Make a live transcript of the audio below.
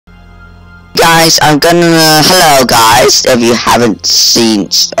guys, hello guys, if you haven't seen,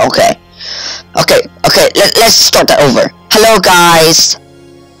 okay, let's start that over. Hello guys,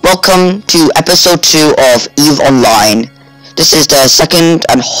 welcome to episode 2 of EVE Online. This is the second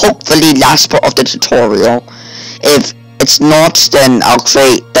and hopefully last part of the tutorial. If it's not, then I'll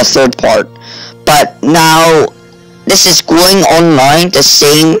create the third part. But now, this is going online the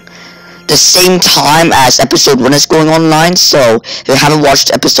same time as episode 1 is going online, so if you haven't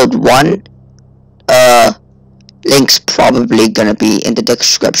watched episode 1, link's probably gonna be in the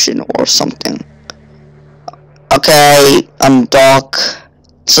description or something. Okay, undock.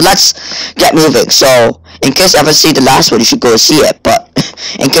 So let's get moving. So, in case you haven't seen the last one, you should go see it, but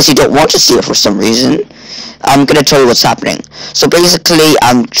in case you don't want to see it for some reason, I'm gonna tell you what's happening. So basically,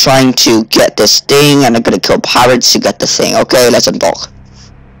 I'm trying to get this thing, and I'm gonna kill pirates to get the thing. Okay, let's undock.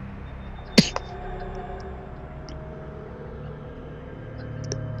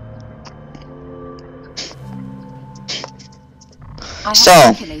 I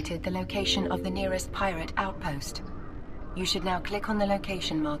have calculated the location of the nearest pirate outpost. You should now click on the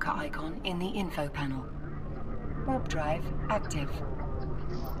location marker icon in the info panel. Warp drive active.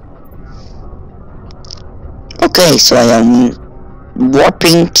 Okay, so I am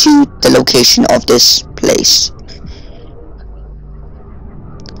warping to the location of this place.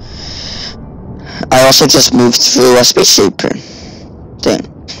 I also just moved through a spaceship thing.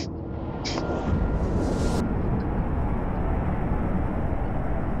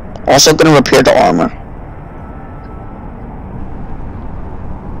 Also gonna repair the armor.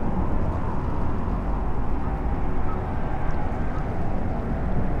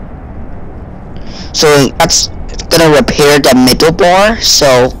 So that's gonna repair the middle bar,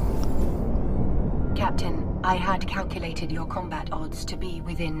 so... Captain, I had calculated your combat odds to be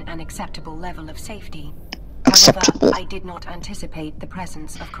within an acceptable level of safety. Acceptable. However, I did not anticipate the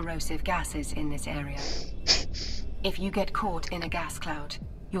presence of corrosive gases in this area. If you get caught in a gas cloud,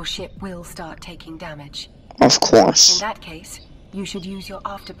 your ship will start taking damage. Of course. In that case, you should use your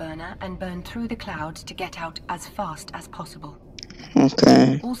afterburner and burn through the cloud to get out as fast as possible.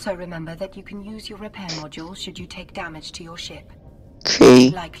 Okay. Also remember that you can use your repair module should you take damage to your ship. Okay.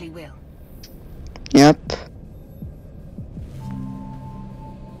 You likely will. Yep.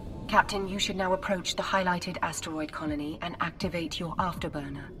 Captain, you should now approach the highlighted asteroid colony and activate your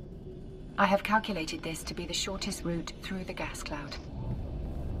afterburner. I have calculated this to be the shortest route through the gas cloud.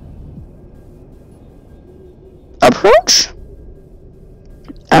 Approach?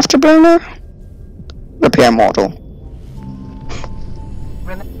 Afterburner? Repair model.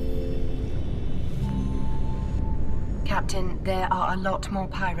 Captain, there are a lot more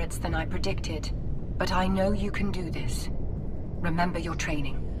pirates than I predicted, but I know you can do this. Remember your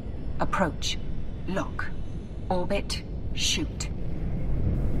training. Approach, lock, orbit, shoot.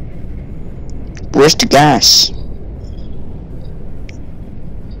 Where's the gas?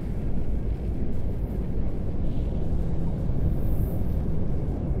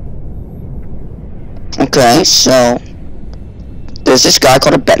 Okay, so there's this guy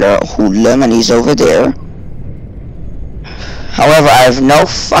called a better hoodlum, and he's over there. However, I have no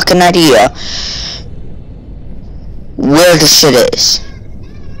fucking idea where the shit is.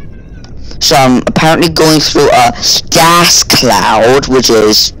 So I'm apparently going through a gas cloud, which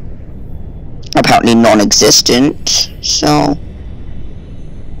is apparently non-existent. So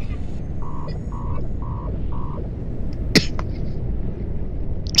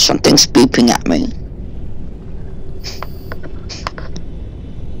something's beeping at me.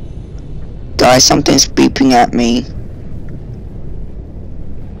 Guys, something's beeping at me.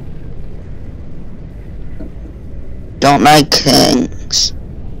 Don't like things.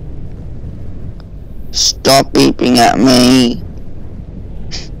 Stop beeping at me.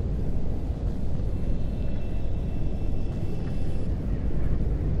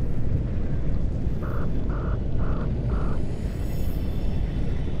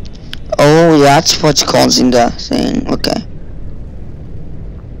 Oh, that's what's causing the thing. Okay.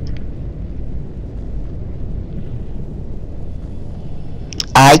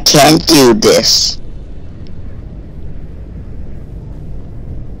 I can't do this.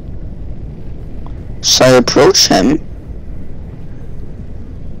 So I approach him.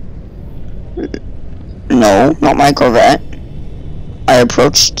 No, not my Corvette. I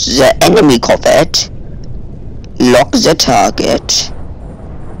approach the enemy Corvette. Lock the target.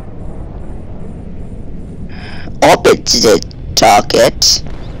 Orbit the target.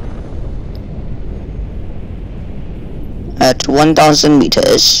 At 1000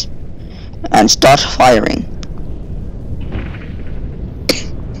 meters. And start firing.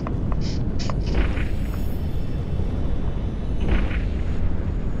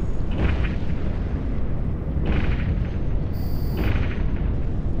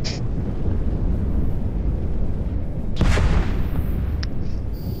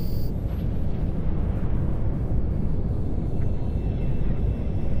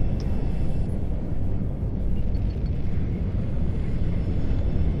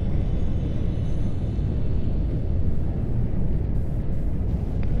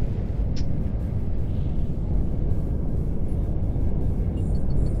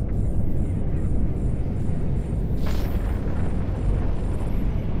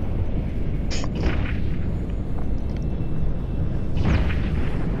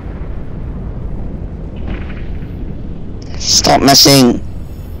 Stop messing.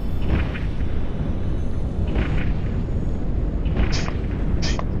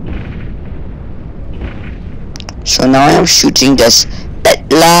 So now I am shooting this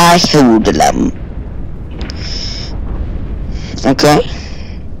hoodlum. Okay.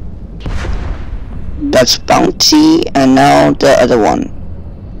 That's Bounty, and now the other one.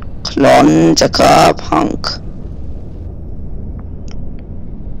 Clone Jaka Punk.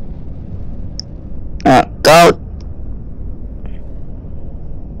 Go.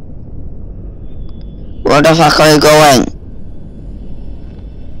 Where the fuck are you going?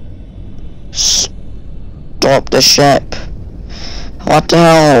 Stop the ship. What the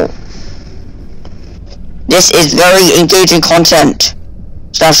hell? This is very engaging content.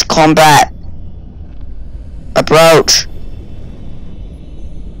 / combat. Approach.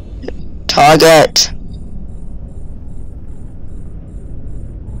 Target.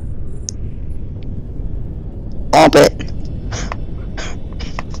 Orbit.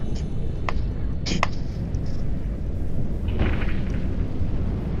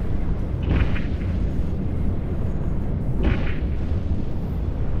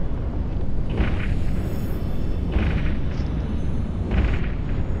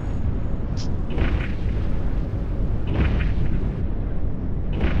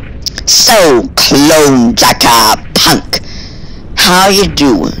 So, Clone Jaka Punk, how you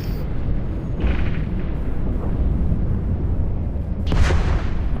doing?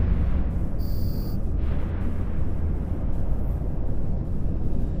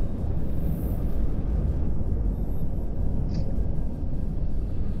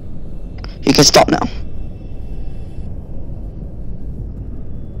 You can stop now.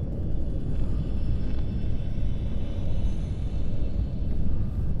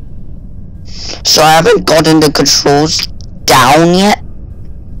 So I haven't gotten the controls down yet.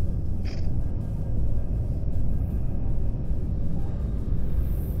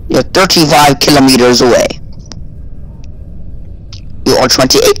 You're 35 kilometers away. You are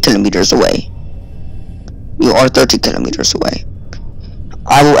 28 kilometers away. You are 30 kilometers away.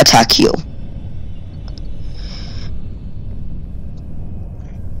 I will attack you.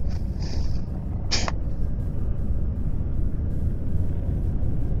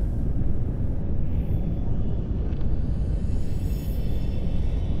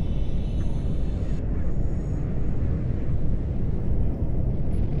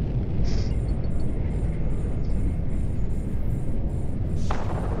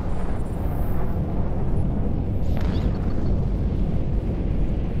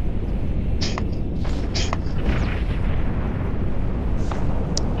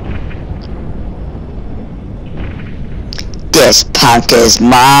 This punk is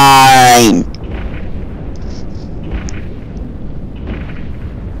mine!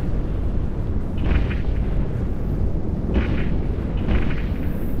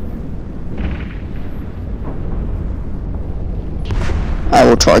 I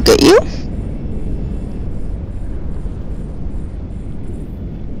will target you.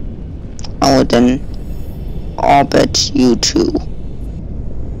 I will then orbit you too.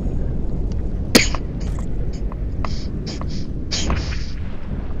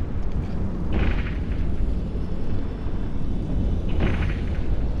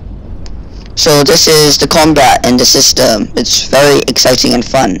 So this is the combat in the system. It's very exciting and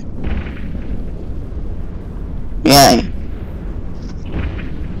fun. Yeah.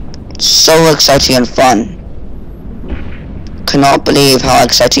 It's so exciting and fun. Cannot believe how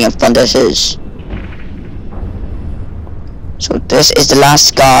exciting and fun this is. So this is the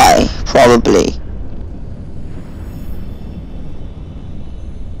last guy, probably.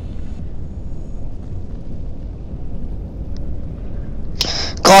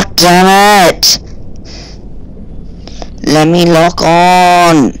 God damn it! Let me lock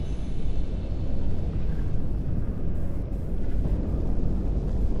on!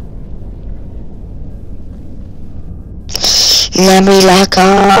 Let me lock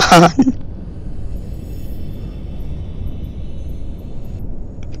on!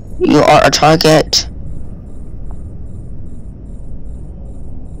 You are a target.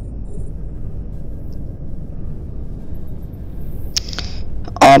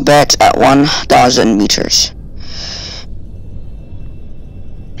 Orbit at 1,000 meters.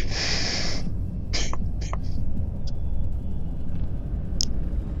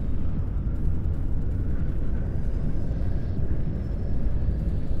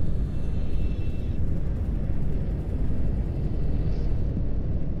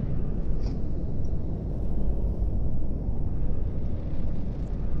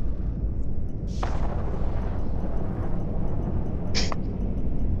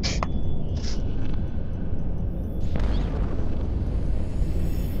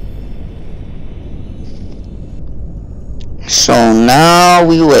 So now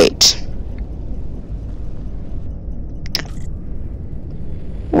we wait.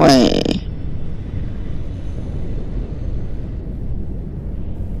 Wait.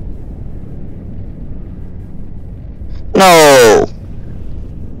 No.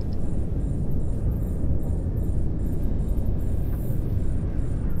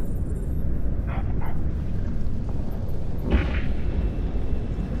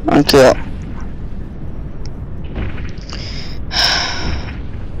 Thank you.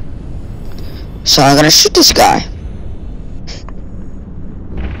 So I'm gonna shoot this guy.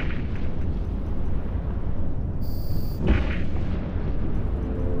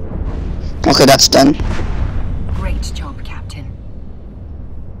 Okay, that's done. Great job, Captain.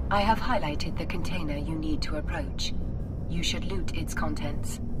 I have highlighted the container you need to approach. You should loot its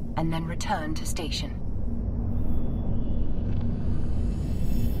contents, and then return to station.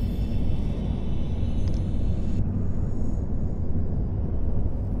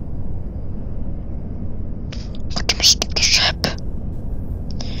 Stop the ship.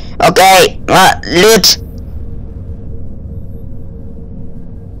 Okay, loot.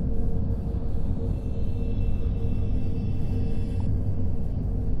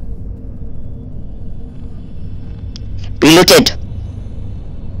 Be looted.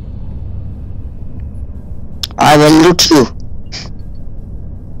 I will loot you.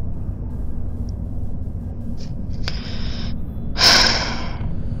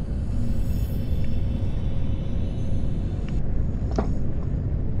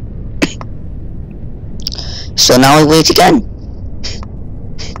 So now I wait again.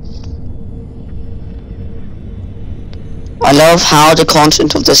 I love how the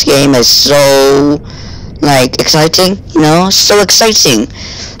content of this game is so, like, exciting, you know? So exciting.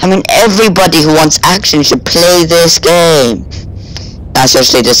 I mean, everybody who wants action should play this game. Now,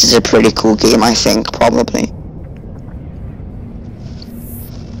 seriously, this is a pretty cool game, I think, probably.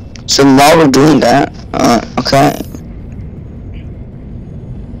 So while we're doing that, okay.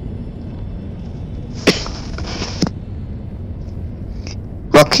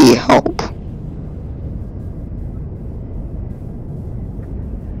 Rocky Hope.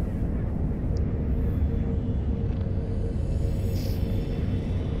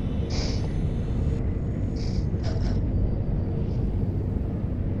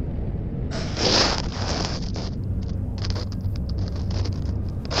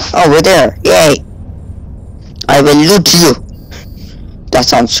 Oh, we're there. Yay. I will loot you. That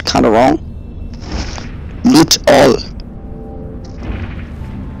sounds kind of wrong. Loot all.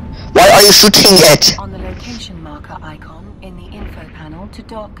 Why are you shooting it? On the location marker icon in the info panel to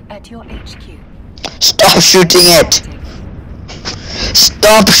dock at your HQ. Stop shooting it.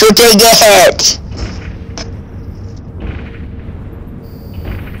 Stop shooting it.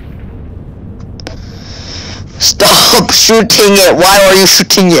 Stop shooting it! Why are you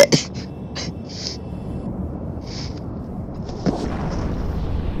shooting it?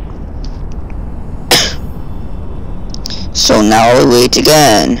 So now I wait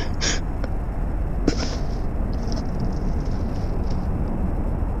again.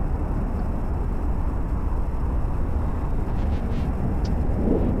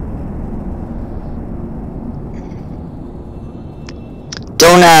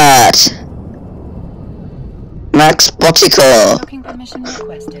 Donut! Max Botico. Docking permission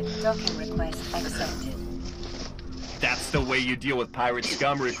requested. Docking request accepted. That's the way you deal with pirate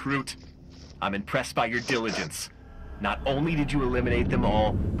scum, recruit. I'm impressed by your diligence. Not only did you eliminate them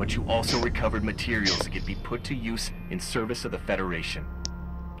all, but you also recovered materials that could be put to use in service of the Federation.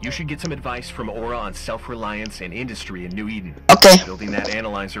 You should get some advice from Aura on self-reliance and industry in New Eden. Okay. Building that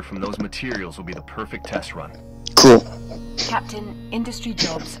analyzer from those materials will be the perfect test run. Cool. Captain, industry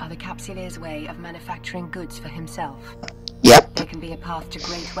jobs are the Capsulier's way of manufacturing goods for himself. Yep. They can be a path to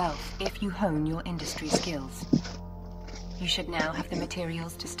great wealth if you hone your industry skills. You should now have the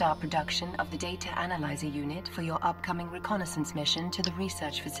materials to start production of the data analyzer unit for your upcoming reconnaissance mission to the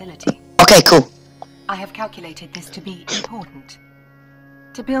research facility. Okay, cool. I have calculated this to be important.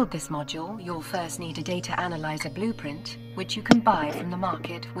 To build this module, you'll first need a data analyzer blueprint, which you can buy from the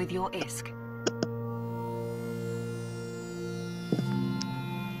market with your ISK.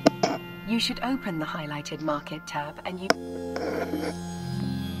 You should open the highlighted market tab and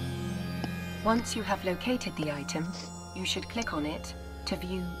once you have located the item, you should click on it to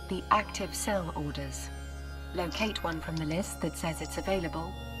view the active sell orders. Locate one from the list that says it's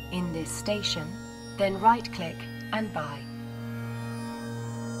available in this station, then right-click and buy.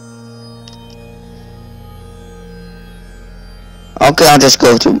 Okay, I'll just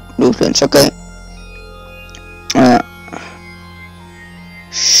go to blueprints, okay?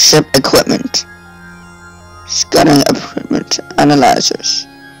 Ship equipment. Scanning equipment analyzers.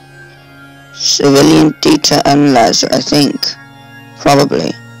 Civilian data analyzer, I think.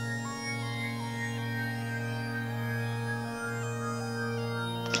 Probably.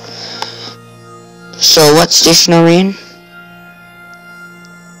 So what station are we in?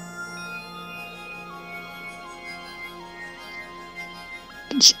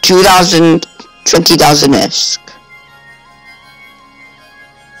 It's 20,000, 20,000 ISK.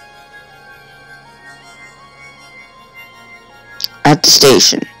 At the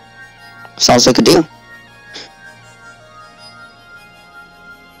station. Sounds like a deal.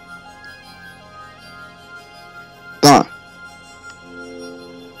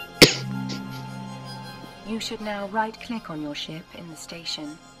 You should now right-click on your ship in the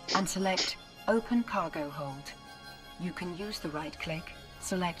station and select Open Cargo Hold. You can use the right-click,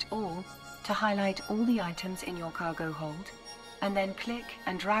 select All, to highlight all the items in your cargo hold, and then click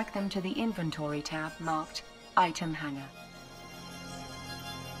and drag them to the Inventory tab marked Item Hanger.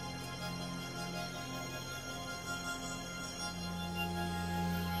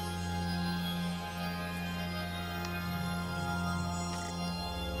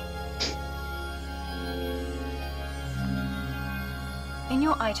 In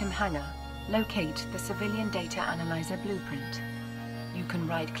your item hanger, locate the Civilian Data Analyzer blueprint. You can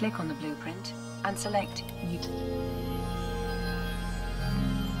right-click on the blueprint and select Use.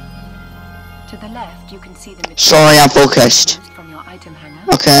 To the left, you can see the material. Sorry, I'm focused. From your item hanger.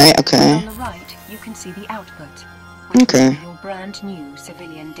 Okay, okay. And on the right, you can see the output. Which Okay. is your brand new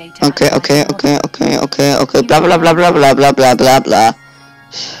Civilian Data Okay, Analyzer okay, okay, model. okay, okay, okay. Blah blah blah blah blah blah blah blah blah.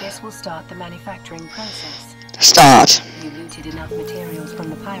 This will start the manufacturing process. Start. You looted enough materials from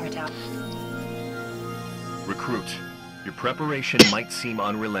the pirate outfit. Recruit, your preparation might seem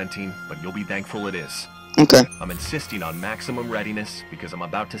unrelenting, but you'll be thankful it is. Okay. I'm insisting on maximum readiness because I'm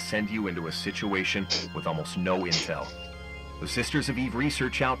about to send you into a situation with almost no intel. The Sisters of Eve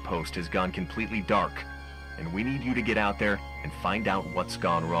research outpost has gone completely dark, and we need you to get out there and find out what's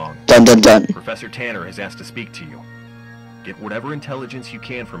gone wrong. Dun dun dun. Professor Tanner has asked to speak to you. Get whatever intelligence you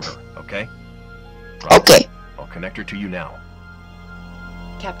can from her, okay? Right. Okay. I'll connect her to you now.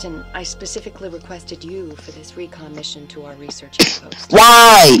 Captain, I specifically requested you for this recon mission to our research outpost.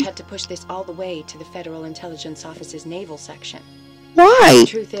 Why? I had to push this all the way to the Federal Intelligence Office's naval section. Why? The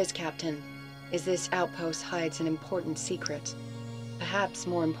truth is, Captain, is this outpost hides an important secret. Perhaps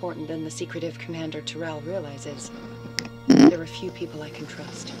more important than the secretive Commander Terrell realizes. There are few people I can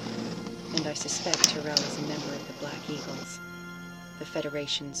trust. And I suspect Terrell is a member of the Black Eagles, the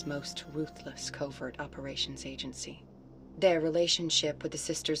Federation's most ruthless covert operations agency. Their relationship with the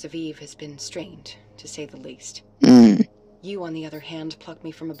Sisters of Eve has been strained, to say the least. You, on the other hand, plucked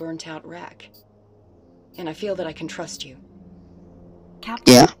me from a burnt-out wreck. And I feel that I can trust you.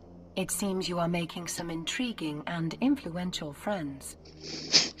 Captain, Yeah. it seems you are making some intriguing and influential friends.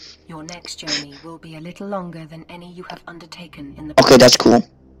 Your next journey will be a little longer than any you have undertaken in the past. Okay, that's cool.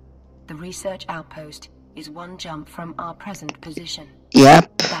 The research outpost is one jump from our present position.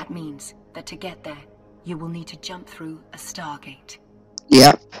 Yep. That means that to get there, you will need to jump through a stargate.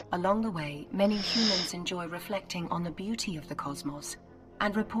 Yep. Along the way, many humans enjoy reflecting on the beauty of the cosmos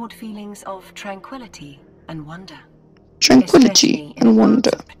and report feelings of tranquility and wonder. Tranquility Especially in and advance wonder.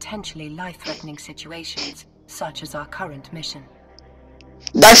 of potentially life-threatening situations, such as our current mission.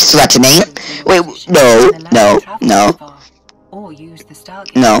 That's threatening. Wait, no. Or use the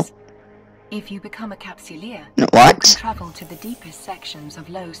stargates. No. If you become a capsuleer, No, you can what? travel to the deepest sections of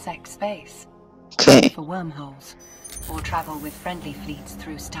low-sec space. Okay. For wormholes, or travel with friendly fleets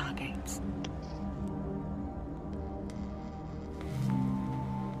through stargates.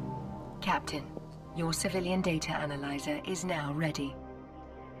 Captain, your civilian data analyzer is now ready.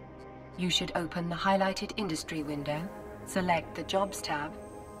 You should open the highlighted industry window, select the Jobs tab,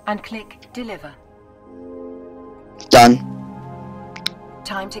 and click Deliver. Done.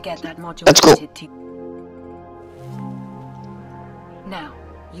 Time to get that module That's cool. fitted to you. Now,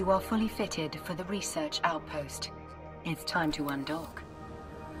 you are fully fitted for the research outpost. It's time to undock.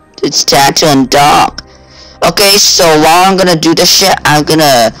 It's time to undock. Okay, so while I'm gonna do this shit, I'm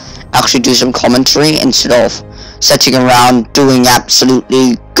gonna actually do some commentary instead of sitting around doing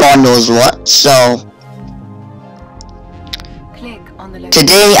absolutely God knows what. So, Click on the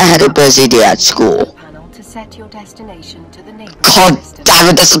today I had a busy day at school. panel to set your destination to the neighboring God system. damn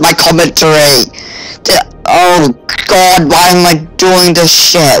it, this is my commentary. Oh God, why am I doing this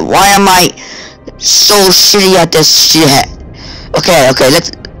shit? Why am I so shitty at this shit? Okay,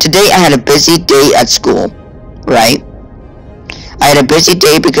 today I had a busy day at school, right? I had a busy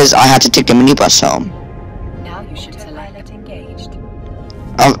day because I had to take the minibus home. Now you should select engaged.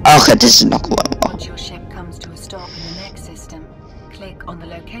 Okay, this is not cool. Once your ship comes to Click on the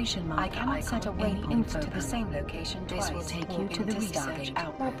location marker. I cannot set a waypoint to the same location twice. This will take you to the research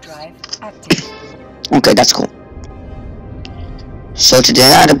outpost. Drive active. Okay, that's cool. So today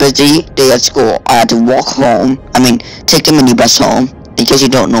I had a busy day at school. I had to walk home. Take the minibus home. In case you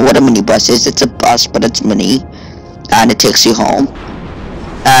don't know what a minibus is, it's a bus, but it's mini, and it takes you home.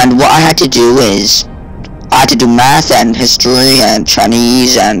 And what I had to do is, I had to do math and history and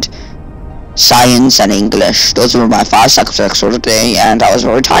Chinese and science and English. Those were my 5 subjects for the day, and I was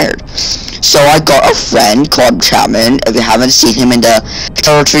very tired. So I got a friend called Chapman. If you haven't seen him in the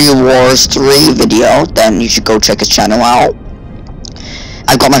Territory Wars 3 video, then you should go check his channel out.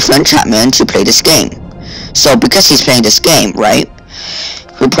 I got my friend Chapman to play this game. So because he's playing this game, right,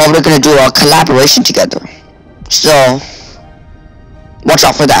 we're probably gonna do a collaboration together. So watch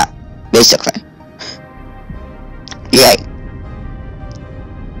out for that, basically. Yay.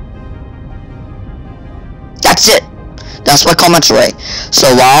 That's it. That's my commentary.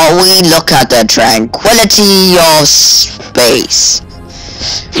 So while we look at the tranquility of space,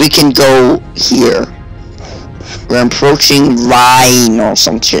 we can go here. We're approaching Rhine or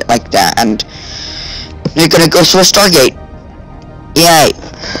some shit like that, and we're gonna go through a Stargate. Yay.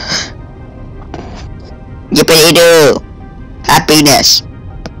 Yippee-doo. Happiness.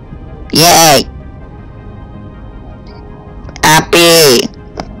 Yay. Happy.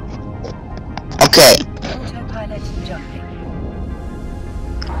 Okay. Autopilot jumping.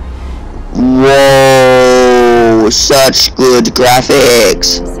 Whoa, such good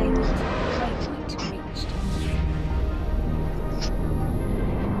graphics.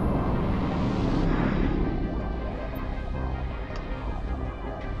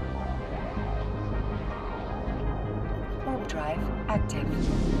 Warp drive active.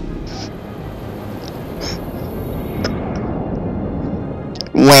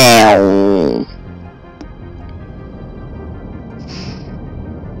 Wow.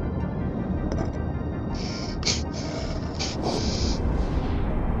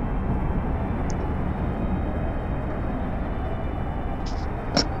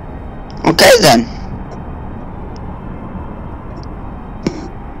 Okay then.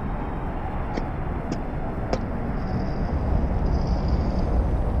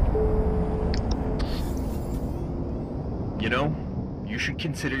 You know, you should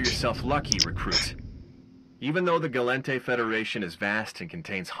consider yourself lucky, recruit. Even though the Gallante Federation is vast and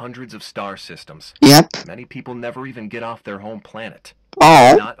contains hundreds of star systems, Yep. many people never even get off their home planet.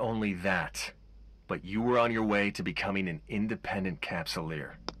 Oh. Not only that, but you were on your way to becoming an independent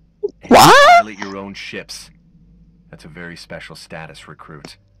capsuleer. And What? you pilot your own ships. That's a very special status,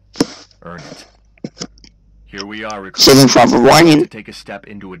 recruit. Earn it. Here we are, recruit. Saving from warning. To take a step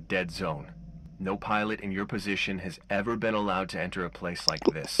into a dead zone. No pilot in your position has ever been allowed to enter a place like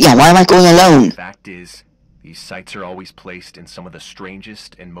this. Yeah, why am I going alone? The fact is, these sites are always placed in some of the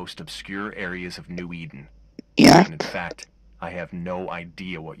strangest and most obscure areas of New Eden. Yeah. And in fact, I have no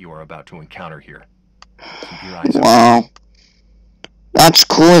idea what you are about to encounter here. Keep your eyes open. Wow. That's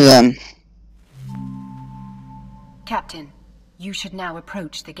cool then. Captain, you should now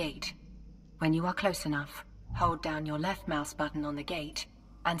approach the gate. When you are close enough, hold down your left mouse button on the gate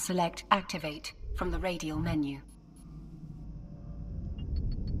and select Activate from the radial menu.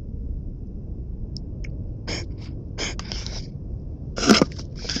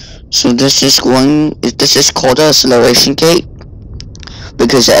 So this is called the acceleration gate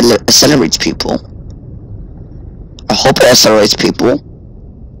because it accelerates people. I hope it accelerates people.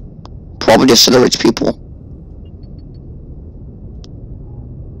 Probably accelerates people.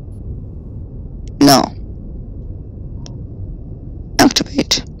 No.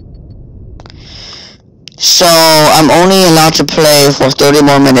 Activate. So I'm only allowed to play for 30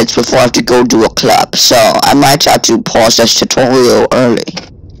 more minutes before I have to go do a club. So I might have to pause this tutorial early.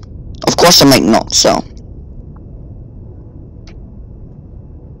 Of course I might not, so.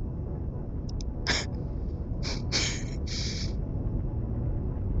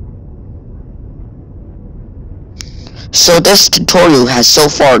 So this tutorial has so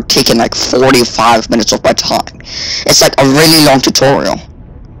far taken like 45 minutes of my time. It's like a really long tutorial.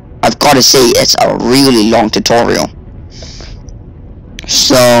 I've got to say, it's a really long tutorial.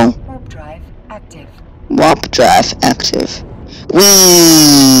 So, Warp drive active. warp drive active.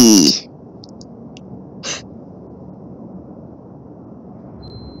 Whee!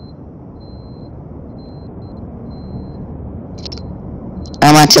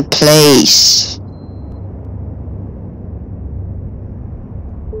 I'm at a place.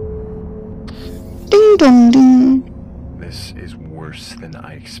 Ding dong ding. This is worse than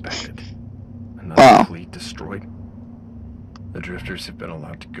I expected. Another Wow. fleet destroyed. The drifters have been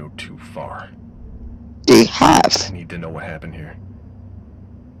allowed to go too far. They have. I need to know what happened here.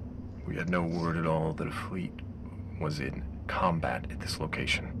 We had no word at all that a fleet was in combat at this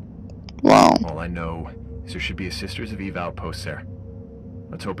location. Wow. All I know is there should be a Sisters of Eve outpost there.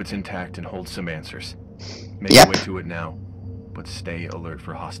 Let's hope it's intact and holds some answers. Make your way to it now, but stay alert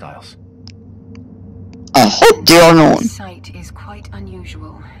for hostiles. I hope they are known. This site is quite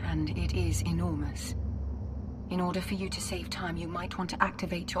unusual, and it is enormous. In order for you to save time, you might want to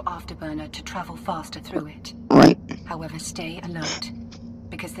activate your afterburner to travel faster through it. Right. However, stay alert,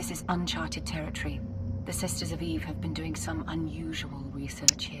 because this is uncharted territory. The Sisters of Eve have been doing some unusual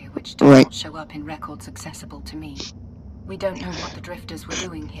research here, which does not show up in records accessible to me. We don't know what the drifters were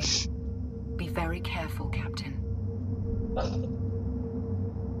doing here. Be very careful, Captain.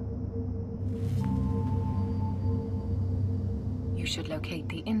 You should locate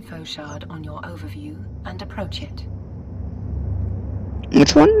the info shard on your overview and approach it.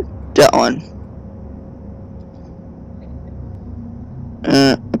 Which one? That one.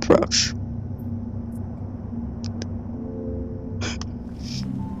 Approach.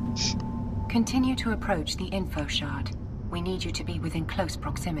 Continue to approach the info shard. We need you to be within close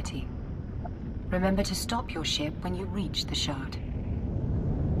proximity. Remember to stop your ship when you reach the shard.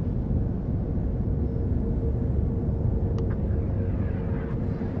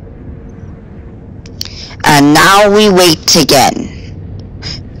 And now we wait again.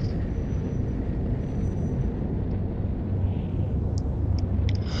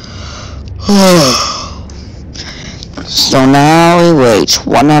 So now we wait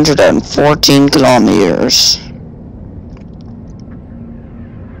 114 kilometers.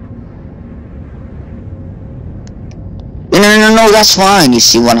 No, that's fine. You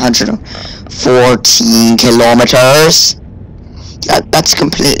see 114 kilometers. That's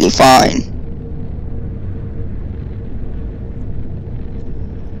completely fine.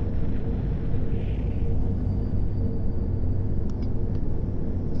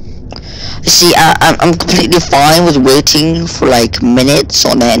 See, I'm completely fine with waiting for like minutes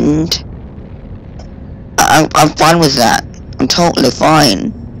on end. I'm fine with that. I'm totally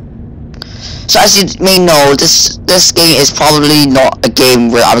fine. So as you may know, this game is probably not a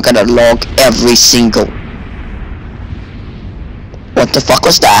game where I'm gonna log every single. What the fuck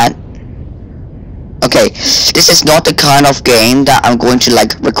was that? Okay, this is not the kind of game that I'm going to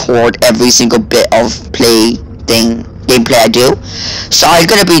like record every single bit of gameplay I do. So I'm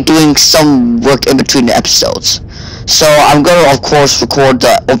gonna be doing some work in between the episodes. So I'm gonna of course record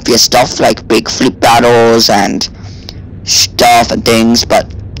the obvious stuff like big fleet battles and stuff and things, but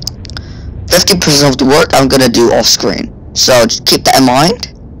 50% of the work I'm gonna do off screen. So just keep that in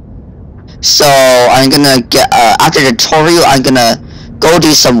mind. So I'm gonna get after the tutorial, I'm gonna go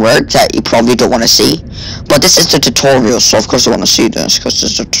do some work that you probably don't want to see. But this is the tutorial, so of course you want to see this because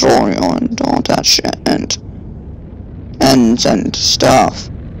it's a tutorial and all that shit and stuff.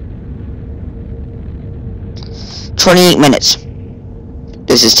 28 minutes.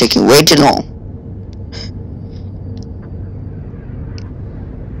 This is taking way too long.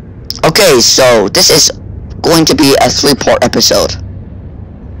 Okay, so this is going to be a 3-part episode.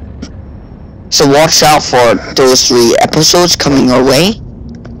 So watch out for those 3 episodes coming our way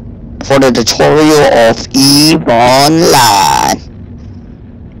for the tutorial of EVE Online.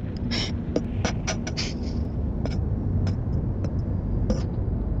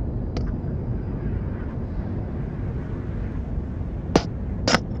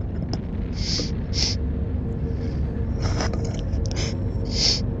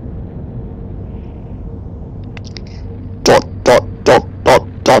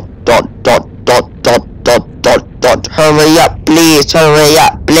 Hurry up, please, hurry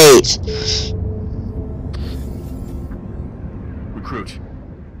up, please. Recruit,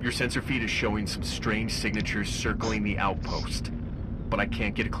 your sensor feed is showing some strange signatures circling the outpost, but I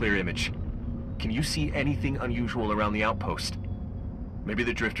can't get a clear image. Can you see anything unusual around the outpost? Maybe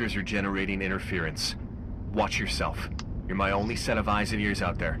the drifters are generating interference. Watch yourself. You're my only set of eyes and ears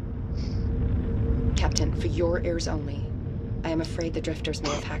out there. Captain, for your ears only. I am afraid the drifters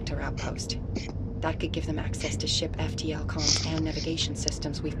may have hacked our outpost. That could give them access to ship FTL comms and navigation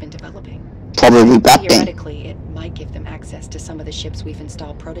systems we've been developing. Probably bad thing. Theoretically, it might give them access to some of the ships we've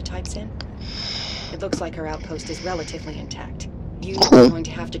installed prototypes in. It looks like our outpost is relatively intact. You are going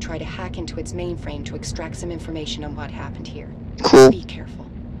to have to try to hack into its mainframe to extract some information on what happened here. Cool. Be careful.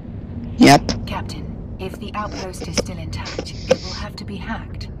 Yep. Captain, if the outpost is still intact, it will have to be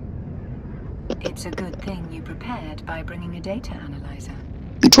hacked. It's a good thing you prepared by bringing a data analyzer.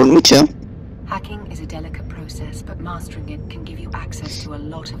 You told me to. Hacking is a delicate process, but mastering it can give you access to a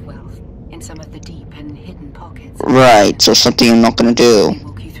lot of wealth in some of the deep and hidden pockets. Right, so something I'm not gonna do. Let me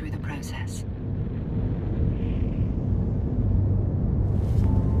walk you through the process.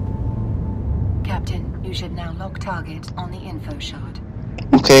 target on the info shard.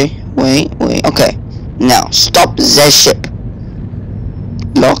 Okay, wait. Okay, now stop the ship.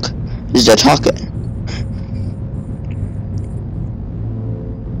 Lock the target.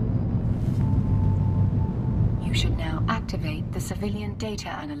 You should now activate the civilian data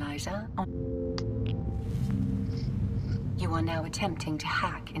analyzer on... You are now attempting to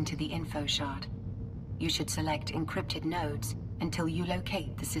hack into the info shard. You should select encrypted nodes until you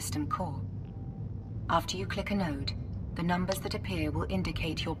locate the system core. After you click a node, the numbers that appear will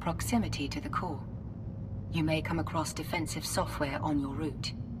indicate your proximity to the core. You may come across defensive software on your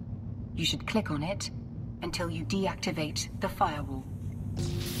route. You should click on it until you deactivate the firewall.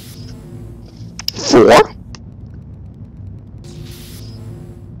 4,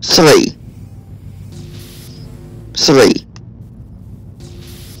 3,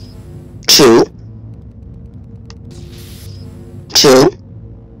 2,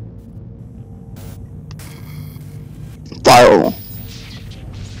 firewall.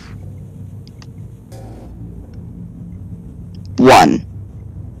 1.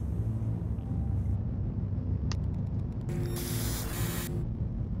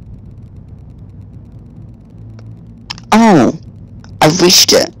 Oh, I've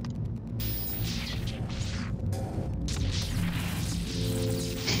reached it.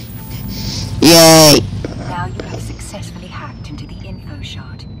 Yay! Now you have successfully hacked into the info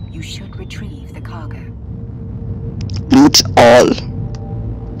shard. You should retrieve the cargo. Loot all.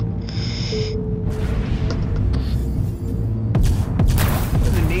 What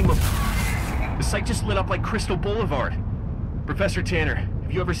in the name of... The site just lit up like Crystal Boulevard. Professor Tanner,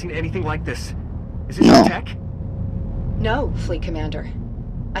 have you ever seen anything like this? Is this No. tech? No, Fleet Commander.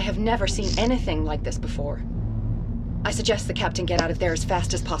 I have never seen anything like this before. I suggest the Captain get out of there as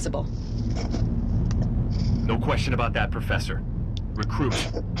fast as possible. No question about that, Professor. Recruit,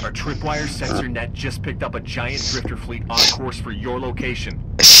 our tripwire sensor net just picked up a giant drifter fleet on course for your location.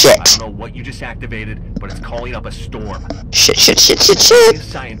 I Shit. don't know what you just activated, but it's calling up a storm. Shit. I'm a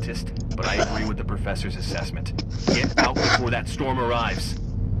scientist, but I agree with the Professor's assessment. Get out before that storm arrives.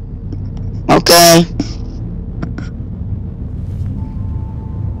 Okay.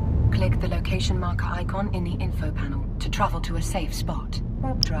 Click the location marker icon in the info panel to travel to a safe spot.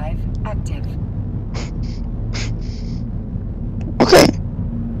 Warp drive active. Okay.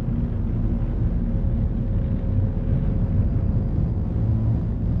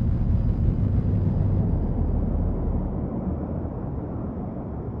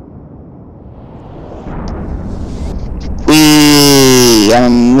 We are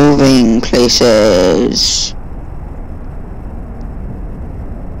moving places.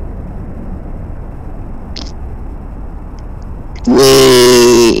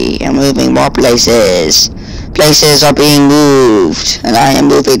 We are moving more places. Places are being moved, and I am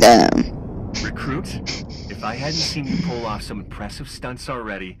moving them. Recruit, if I hadn't seen you pull off some impressive stunts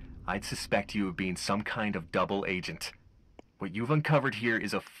already, I'd suspect you of being some kind of double agent. What you've uncovered here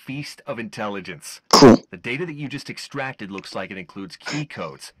is a feast of intelligence. Cool. The data that you just extracted looks like it includes key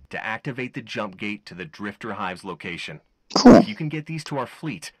codes to activate the jump gate to the Drifter Hive's location. Cool. If you can get these to our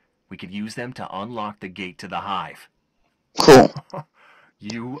fleet, we could use them to unlock the gate to the Hive. Cool.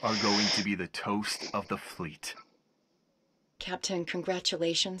 You are going to be the toast of the fleet. Captain,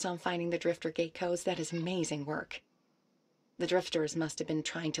 congratulations on finding the Drifter gate codes. That is amazing work. The Drifters must have been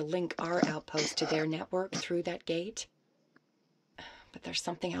trying to link our outpost to their network through that gate. But there's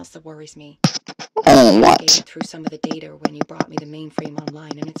something else that worries me. Oh, I what? navigated through some of the data when you brought me the mainframe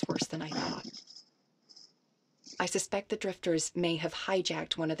online, and it's worse than I thought. I suspect the Drifters may have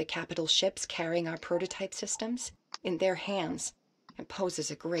hijacked one of the capital ships carrying our prototype systems in their hands and poses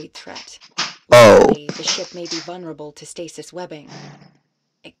a great threat. Oh. Luckily, the ship may be vulnerable to stasis webbing.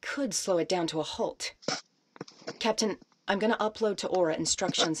 It could slow it down to a halt. Captain, I'm going to upload to Aura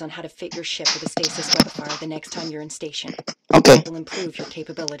instructions on how to fit your ship with a stasis webifier the next time you're in station. Okay. It will improve your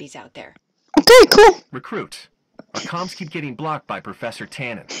capabilities out there. Okay, cool. Recruit, our comms keep getting blocked by Professor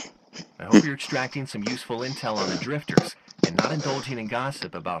Tannen. I hope you're extracting some useful intel on the Drifters and not indulging in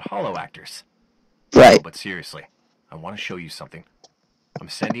gossip about hollow actors. Right. No, but seriously, I want to show you something. I'm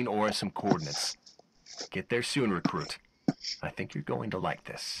sending Aura some coordinates. Get there soon, Recruit. I think you're going to like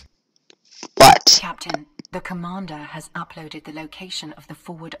this. What? Captain, the commander has uploaded the location of the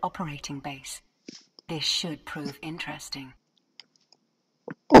forward operating base. This should prove interesting.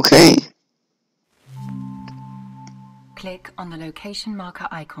 Okay. Click on the location marker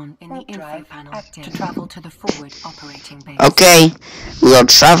icon in the info panel to travel to the forward operating base. Okay. We are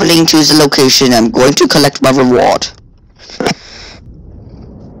traveling to the location. I'm going to collect my reward.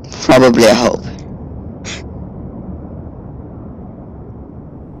 Probably, I hope.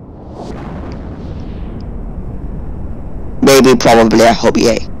 Maybe, probably, I hope,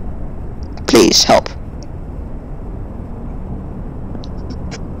 yay. Please, help.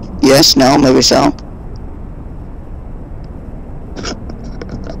 Yes, no, maybe so.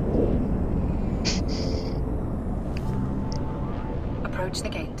 Approach the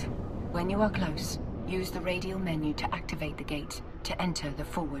gate. When you are close, use the radial menu to activate the gate to enter the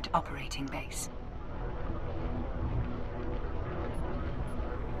forward operating base.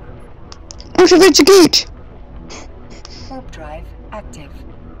 Activate the gate! Warp drive active.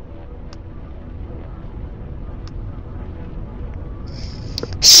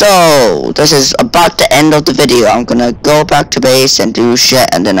 So, this is about the end of the video. I'm gonna go back to base and do shit,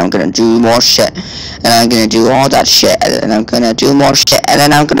 and then I'm gonna do more shit, and I'm gonna do all that shit, and then I'm gonna do more shit, and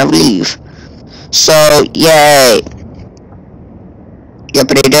then I'm gonna leave. So, yay!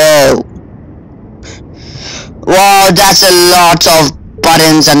 Yippity-doo! Wow, that's a lot of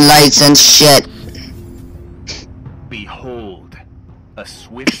buttons and lights and shit. Behold, a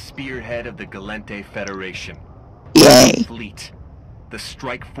swift spearhead of the Gallante Federation. Yay. Fleet. The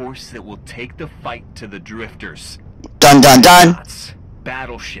strike force that will take the fight to the drifters. Dun dun dun! Yachts,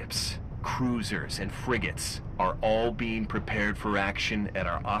 battleships, cruisers, and frigates are all being prepared for action at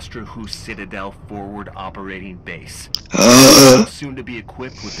our Ostrahus Citadel forward operating base. Soon to be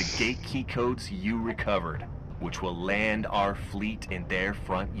equipped with the gate key codes you recovered, which will land our fleet in their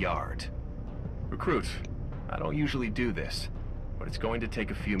front yard. Recruit, I don't usually do this, but it's going to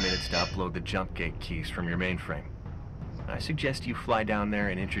take a few minutes to upload the jump gate keys from your mainframe. I suggest you fly down there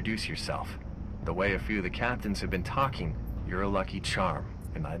and introduce yourself. The way a few of the captains have been talking, you're a lucky charm,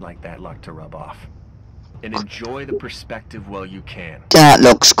 and I'd like that luck to rub off. And enjoy the perspective while you can. That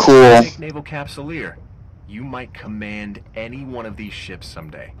looks cool. Take Naval Capsuleer. You might command any one of these ships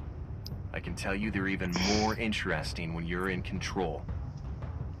someday. I can tell you they're even more interesting when you're in control.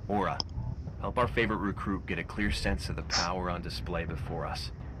 Aura, help our favorite recruit get a clear sense of the power on display before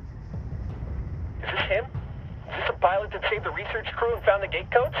us. Is this him? Is this a pilot that saved the research crew and found the gate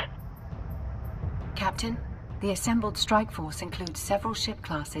codes? Captain, the assembled strike force includes several ship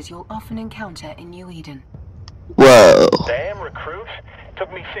classes you'll often encounter in New Eden. Whoa. Damn, recruit.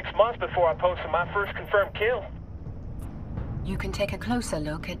 Took me 6 months before I posted my first confirmed kill. You can take a closer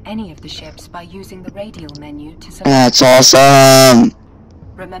look at any of the ships by using the radial menu to select. That's awesome.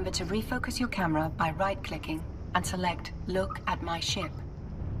 Remember to refocus your camera by right-clicking and select Look at My Ship.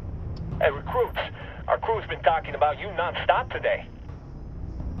 Hey, recruits. Our crew's been talking about you non-stop today.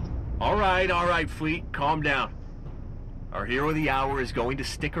 All right, Fleet, calm down. Our hero of the hour is going to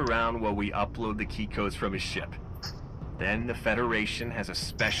stick around while we upload the key codes from his ship. Then the Federation has a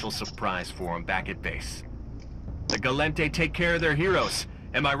special surprise for him back at base. The Gallante take care of their heroes.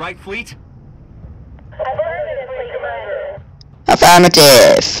 Am I right, Fleet? Affirmative, Fleet Commander.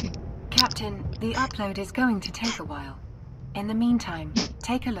 Affirmative. Captain, the upload is going to take a while. In the meantime,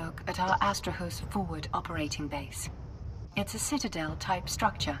 take a look at our Ostrahus forward operating base. It's a citadel-type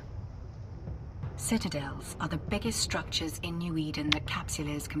structure. Citadels are the biggest structures in New Eden that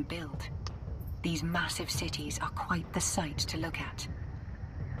capsuleers can build. These massive cities are quite the sight to look at.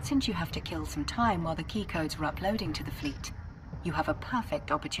 Since you have to kill some time while the key codes are uploading to the fleet, you have a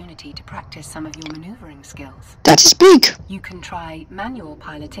perfect opportunity to practice some of your maneuvering skills. That is big. You can try manual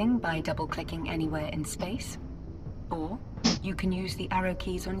piloting by double-clicking anywhere in space, or you can use the arrow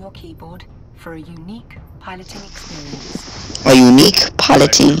keys on your keyboard for a unique piloting experience. A unique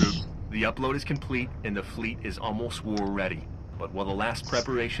piloting. The upload is complete and the fleet is almost war ready. But while the last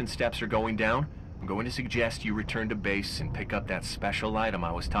preparation steps are going down, I'm going to suggest you return to base and pick up that special item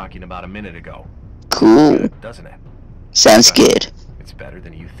I was talking about a minute ago. Cool. Good, doesn't it? Sounds good. It's better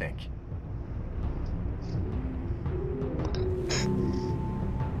than you think.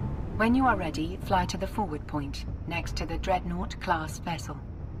 When you are ready, fly to the forward point, next to the Dreadnought-class vessel.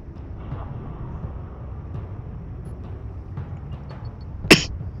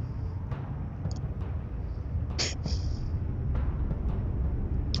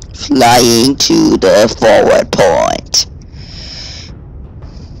 Flying to the forward point.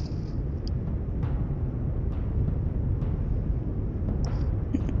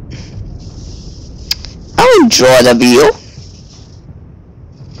 I enjoy the view.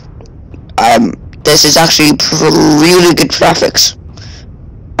 This is actually really good graphics.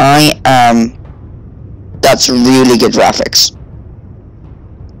 That's really good graphics.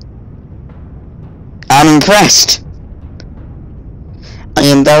 I'm impressed. I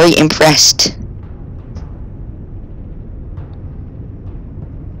am very impressed.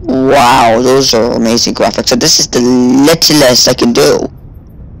 Wow, those are amazing graphics. So this is the littlest I can do.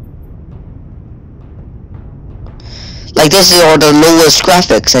 Like, this is all the lowest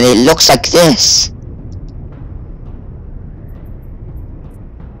graphics, and it looks like this.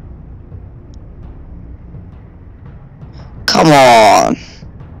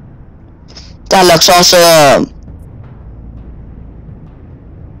 That looks awesome.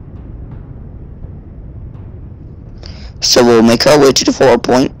 So we'll make our way to the forward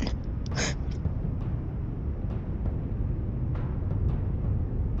point.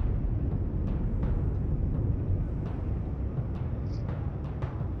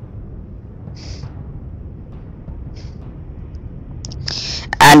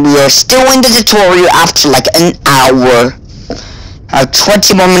 And we are still in the tutorial after like an hour. I have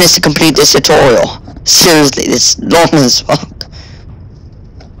 20 more minutes to complete this tutorial. Seriously, this is long as fuck.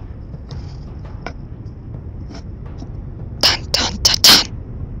 Dun, dun, dun, dun.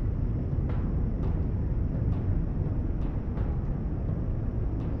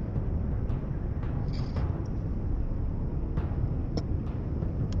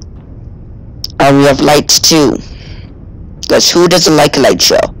 And we have lights too. Because who doesn't like a light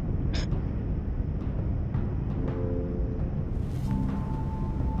show?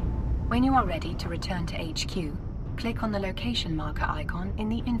 When you are ready to return to HQ, click on the location marker icon in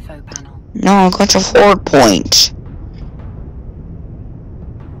the info panel. No, I'm going to forward point.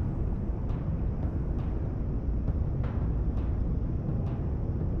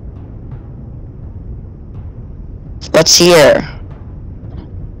 What's here?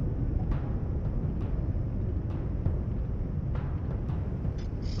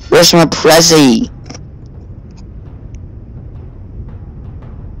 Where's my Prezi?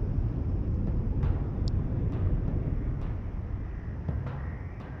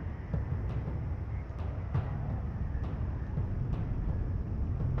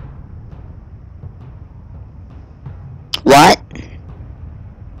 What?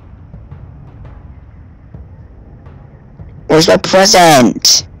 Where's my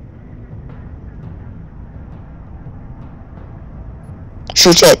present?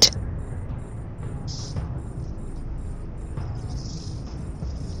 Shoot it.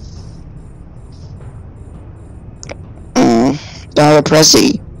 Don't have a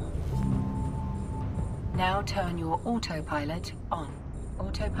Prezi. Now turn your autopilot on.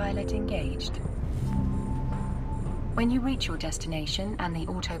 Autopilot engaged. When you reach your destination and the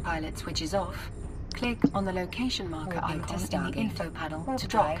autopilot switches off, click on the location marker icon in the info panel to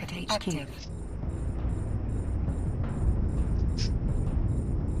dock at HQ. Active.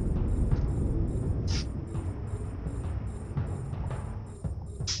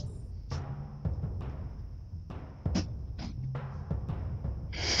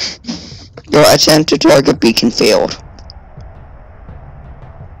 Your attempt to target beacon failed.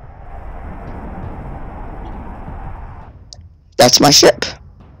 That's my ship.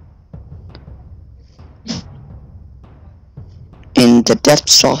 In the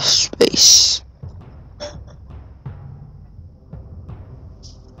depths of space.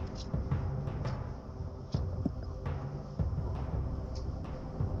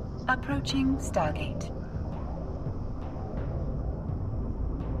 Approaching Stargate.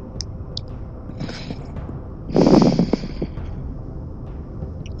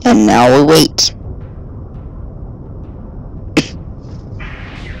 And now we wait.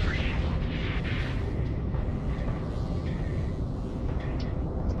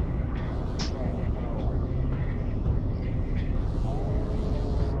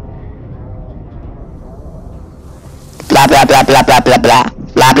 Blah blah blah blah blah blah blah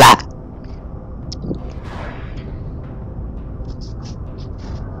blah blah.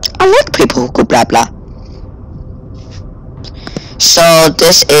 I like people who go blah blah. So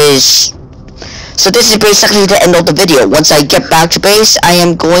this is basically the end of the video. Once I get back to base, I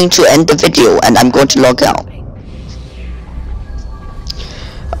am going to end the video and I'm going to log out.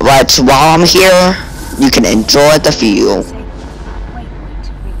 But while I'm here, you can enjoy the view.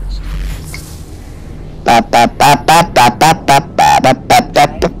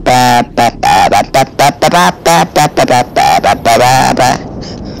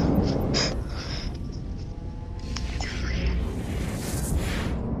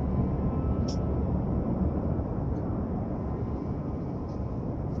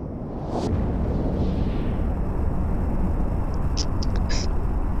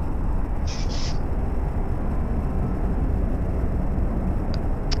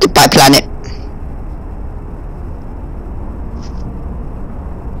 Goodbye, planet.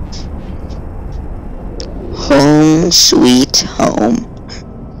 Home, sweet home.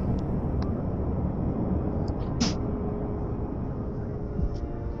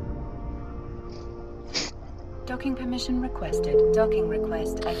 Docking permission requested. Docking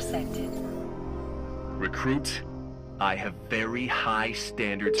request accepted. Recruit, I have very high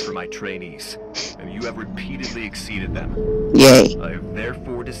standards for my trainees, and you have repeatedly exceeded them. Yay. I have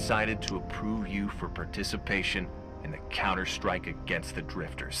therefore decided to approve you for participation and the counter-strike against the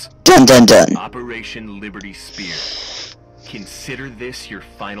drifters. Dun dun dun. Operation Liberty Spear. Consider this your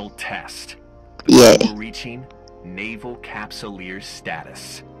final test. Yeah. Before reaching Naval Capsuleer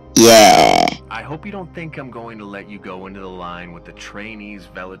status. Yeah. I hope you don't think I'm going to let you go into the line with the trainees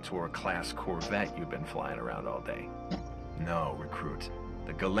Velotor-class Corvette you've been flying around all day. No, recruit.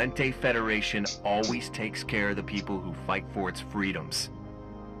 The Gallante Federation always takes care of the people who fight for its freedoms.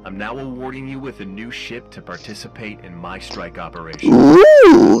 I'm now awarding you with a new ship to participate in my strike operation. I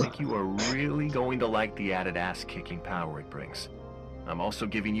Ooh. think you are really going to like the added ass-kicking power it brings. I'm also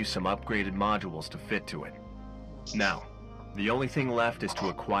giving you some upgraded modules to fit to it. Now, the only thing left is to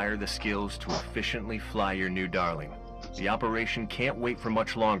acquire the skills to efficiently fly your new darling. The operation can't wait for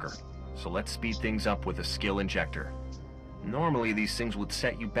much longer, so let's speed things up with a skill injector. Normally these things would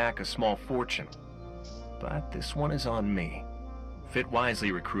set you back a small fortune, but this one is on me. Fit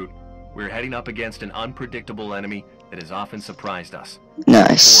wisely, recruit. We're heading up against an unpredictable enemy that has often surprised us.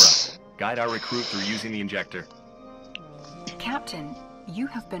 Nice. Cora, guide our recruit through using the injector. Captain, you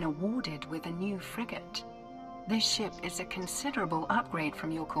have been awarded with a new frigate. This ship is a considerable upgrade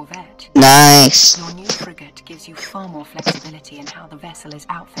from your Corvette. Nice. Your new frigate gives you far more flexibility in how the vessel is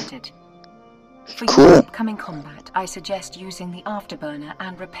outfitted. For Cool. your upcoming combat, I suggest using the afterburner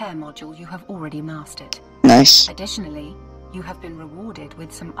and repair module you have already mastered. Nice. Additionally, you have been rewarded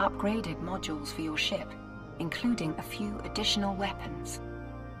with some upgraded modules for your ship, including a few additional weapons.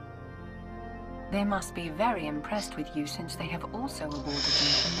 They must be very impressed with you since they have also awarded you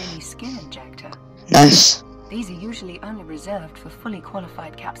a mini skill injector. Nice. These are usually only reserved for fully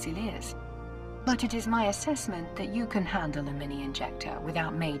qualified capsuleers. But it is my assessment that you can handle a mini injector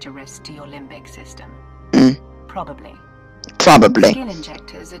without major risk to your limbic system. Probably. Probably. Skill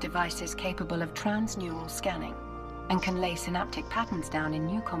injectors are devices capable of transneural scanning and can lay synaptic patterns down in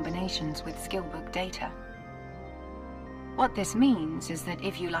new combinations with skillbook data. What this means is that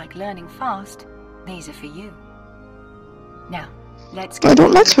if you like learning fast, these are for you. Now, let's I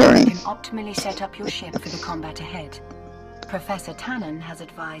don't like you learning. can optimally set up your ship for the combat ahead. Professor Tannen has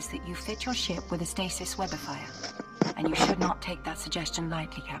advised that you fit your ship with a stasis webifier, and you should not take that suggestion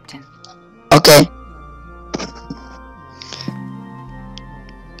lightly, Captain. Okay.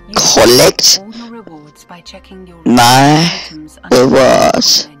 You Collect all your rewards by checking your my items under the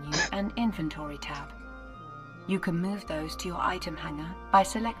rewards. menu and inventory tab. You can move those to your item hanger by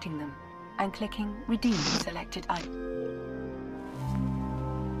selecting them and clicking Redeem Selected Item.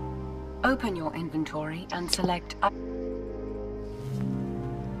 Open your inventory and select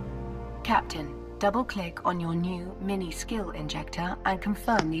Captain, double-click on your new mini skill injector and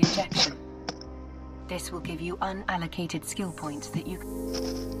confirm the injection. This will give you unallocated skill points that you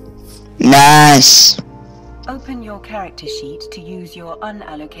Nice. Open your character sheet to use your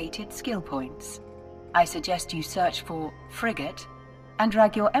unallocated skill points. I suggest you search for Frigate and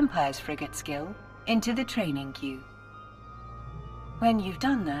drag your Empire's Frigate skill into the training queue. When you've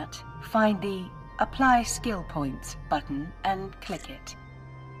done that, find the Apply Skill Points button and click it.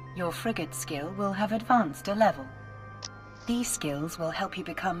 Your frigate skill will have advanced a level. These skills will help you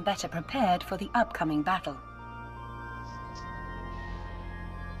become better prepared for the upcoming battle.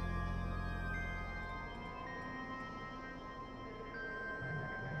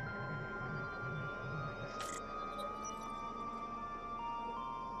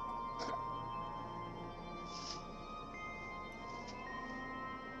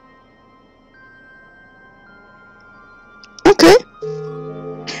 Okay.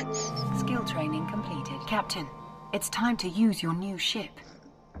 Skill training completed. Captain, it's time to use your new ship.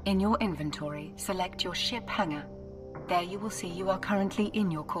 In your inventory, select your ship hangar. There you will see you are currently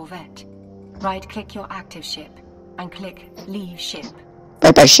in your Corvette. Right-click your active ship and click Leave Ship.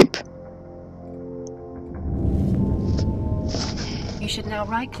 Bye-bye ship. You should now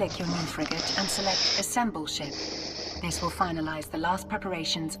right-click your new frigate and select Assemble Ship. This will finalize the last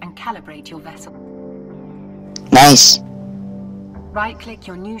preparations and calibrate your vessel. Nice. Right-click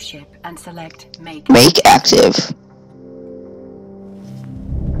your new ship and select Make Active.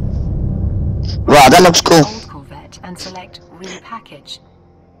 Wow, that looks cool. Old Corvette and select Repackage.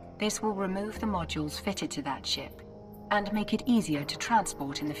 This will remove the modules fitted to that ship and make it easier to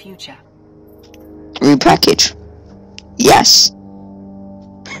transport in the future. Repackage. Yes.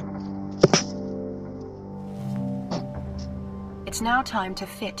 It's now time to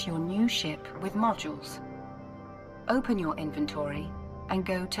fit your new ship with modules. Open your inventory and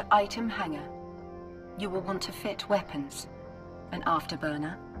go to Item Hanger. You will want to fit weapons, an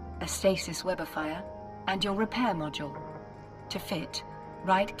afterburner, a stasis webifier, and your repair module. To fit,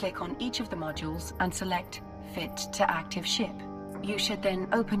 right-click on each of the modules and select Fit to Active Ship. You should then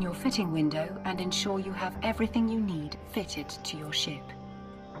open your fitting window and ensure you have everything you need fitted to your ship.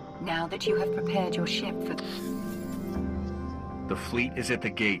 Now that you have prepared your ship for... The fleet is at the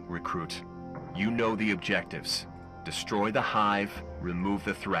gate, recruit. You know the objectives. Destroy the hive, remove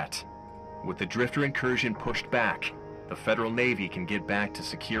the threat. With the Drifter incursion pushed back, the Federal Navy can get back to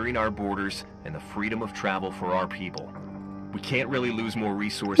securing our borders and the freedom of travel for our people. We can't really lose more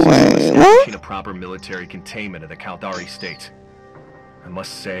resources in establishing a proper military containment of the Caldari state. I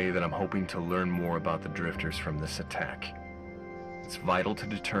must say that I'm hoping to learn more about the Drifters from this attack. It's vital to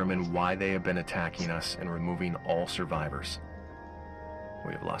determine why they have been attacking us and removing all survivors.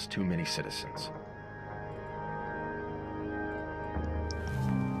 We have lost too many citizens.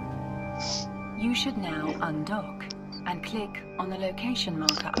 You should now undock and click on the location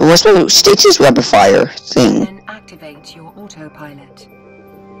marker. What's my status rapid fire thing? And then activate your autopilot.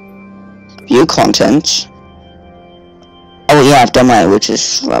 View content. Oh yeah, I've done my, which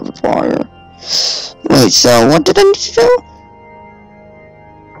is rapid fire. Wait, so what did I need to do?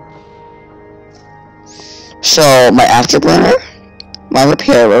 So my afterburner, my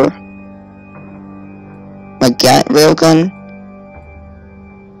repairer, my railgun.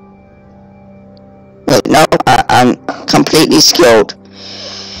 Wait, no, I'm completely skilled.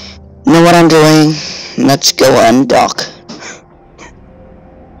 Know what I'm doing? Let's go undock.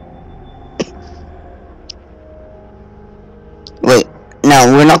 Wait,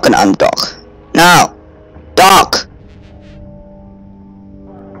 no, we're not gonna undock. No! Dock!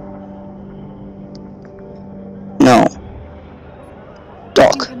 No.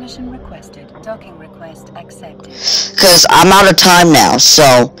 Dock. Permission requested. Docking request accepted. Because I'm out of time now, so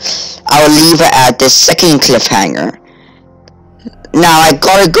I'll leave it at this second cliffhanger. Now I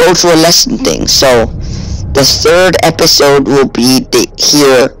gotta go to a lesson thing, so the third episode will be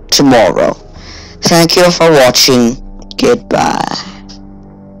here tomorrow. Thank you for watching. Goodbye.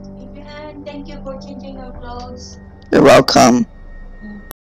 Thank you for changing your clothes. You're welcome.